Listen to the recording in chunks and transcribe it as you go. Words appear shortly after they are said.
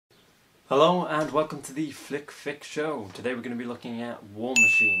Hello and welcome to the Flick Fix Show. Today we're going to be looking at War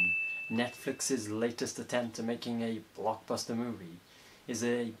Machine, Netflix's latest attempt at making a blockbuster movie. Is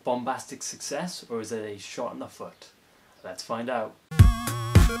it a bombastic success or is it a shot in the foot? Let's find out.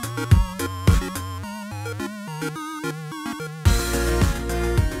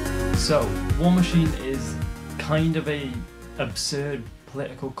 So, War Machine is kind of a absurd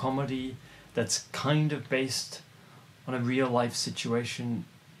political comedy that's kind of based on a real life situation,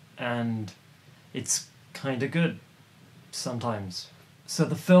 and it's kind of good sometimes. So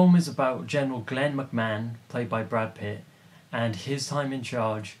the film is about General Glenn McMahon, played by Brad Pitt, and his time in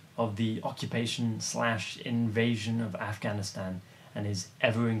charge of the occupation/invasion of Afghanistan and his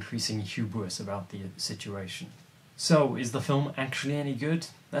ever-increasing hubris about the situation. So, is the film actually any good?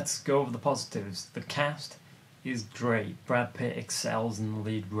 Let's go over the positives. The cast is great. Brad Pitt excels in the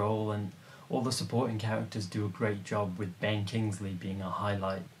lead role and all the supporting characters do a great job, with Ben Kingsley being a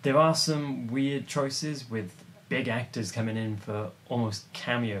highlight. There are some weird choices with big actors coming in for almost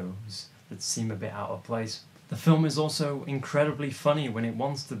cameos that seem a bit out of place. The film is also incredibly funny when it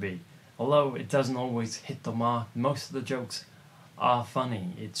wants to be. Although it doesn't always hit the mark, most of the jokes are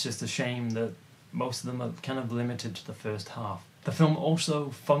funny. It's just a shame that most of them are kind of limited to the first half. The film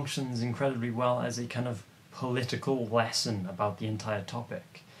also functions incredibly well as a kind of political lesson about the entire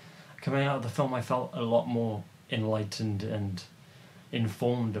topic. Coming out of the film, I felt a lot more enlightened and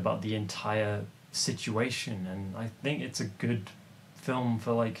informed about the entire situation, and I think it's a good film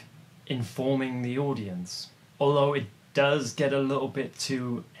for informing the audience. Although it does get a little bit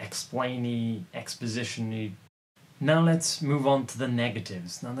too explainy, exposition-y. Now let's move on to the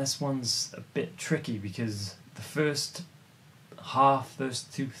negatives. Now this one's a bit tricky because the first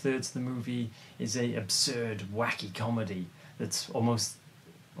two-thirds of the movie is a absurd, wacky comedy that's almost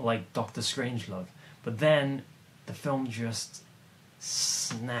like Dr. Strangelove. But then the film just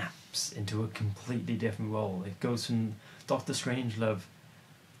snaps into a completely different role. It goes from Dr. Strangelove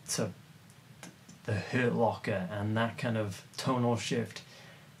to The Hurt Locker, and that kind of tonal shift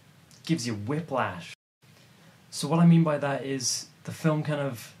gives you whiplash. So what I mean by that is the film kind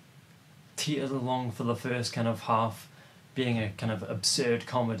of teeters along for the first kind of half being a kind of absurd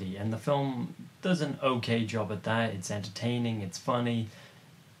comedy, and the film does an okay job at that. It's entertaining, it's funny,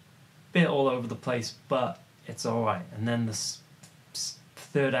 bit all over the place, but it's alright. And then the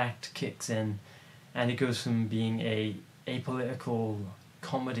third act kicks in and it goes from being a apolitical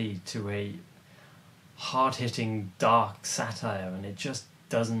comedy to a hard-hitting dark satire, and it just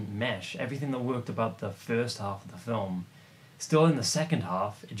doesn't mesh. Everything that worked about the first half of the film, still in the second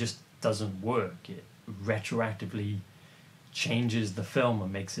half, it just doesn't work. It retroactively changes the film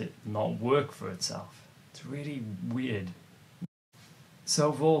and makes it not work for itself. It's really weird. So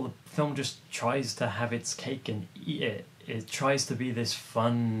overall, the film just tries to have its cake and eat it. It tries to be this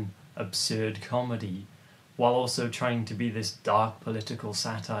fun, absurd comedy, while also trying to be this dark political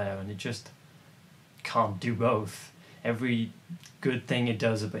satire, and it just can't do both. Every good thing it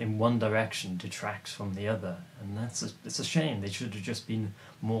does in one direction detracts from the other, and it's a shame. They should have just been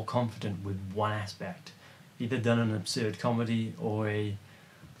more confident with one aspect. Either done an absurd comedy or a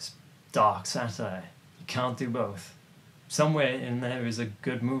dark satire. You can't do both. Somewhere in there is a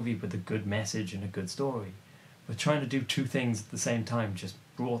good movie with a good message and a good story. But trying to do two things at the same time just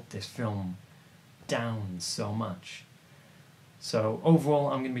brought this film down so much. So overall,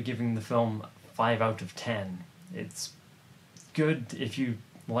 I'm going to be giving the film 5 out of 10. It's good if you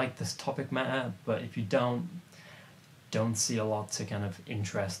like this topic matter, but if you don't see a lot to kind of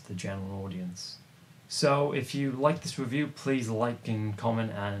interest the general audience. So if you like this review, please like and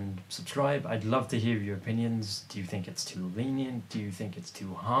comment and subscribe. I'd love to hear your opinions. Do you think it's too lenient? Do you think it's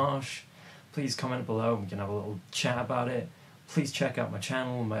too harsh? Please comment below, we can have a little chat about it. Please check out my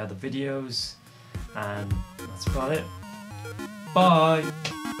channel and my other videos. And that's about it. Bye!